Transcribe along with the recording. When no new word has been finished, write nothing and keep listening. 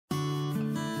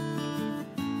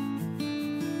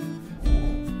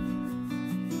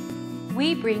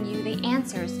we bring you the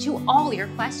answers to all your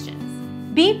questions.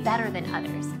 Be better than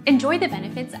others. Enjoy the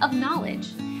benefits of knowledge.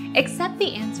 Accept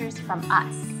the answers from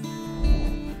us.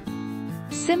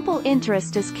 Simple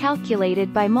interest is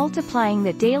calculated by multiplying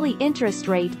the daily interest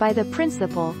rate by the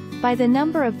principal, by the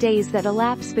number of days that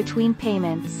elapse between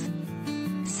payments.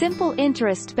 Simple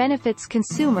interest benefits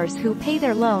consumers who pay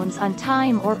their loans on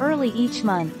time or early each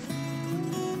month.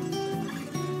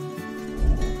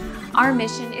 Our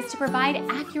mission is to provide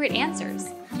accurate answers.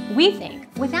 We think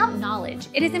without knowledge,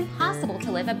 it is impossible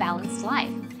to live a balanced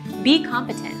life. Be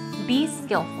competent, be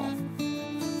skillful.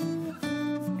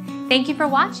 Thank you for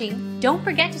watching. Don't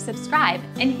forget to subscribe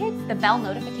and hit the bell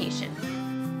notification.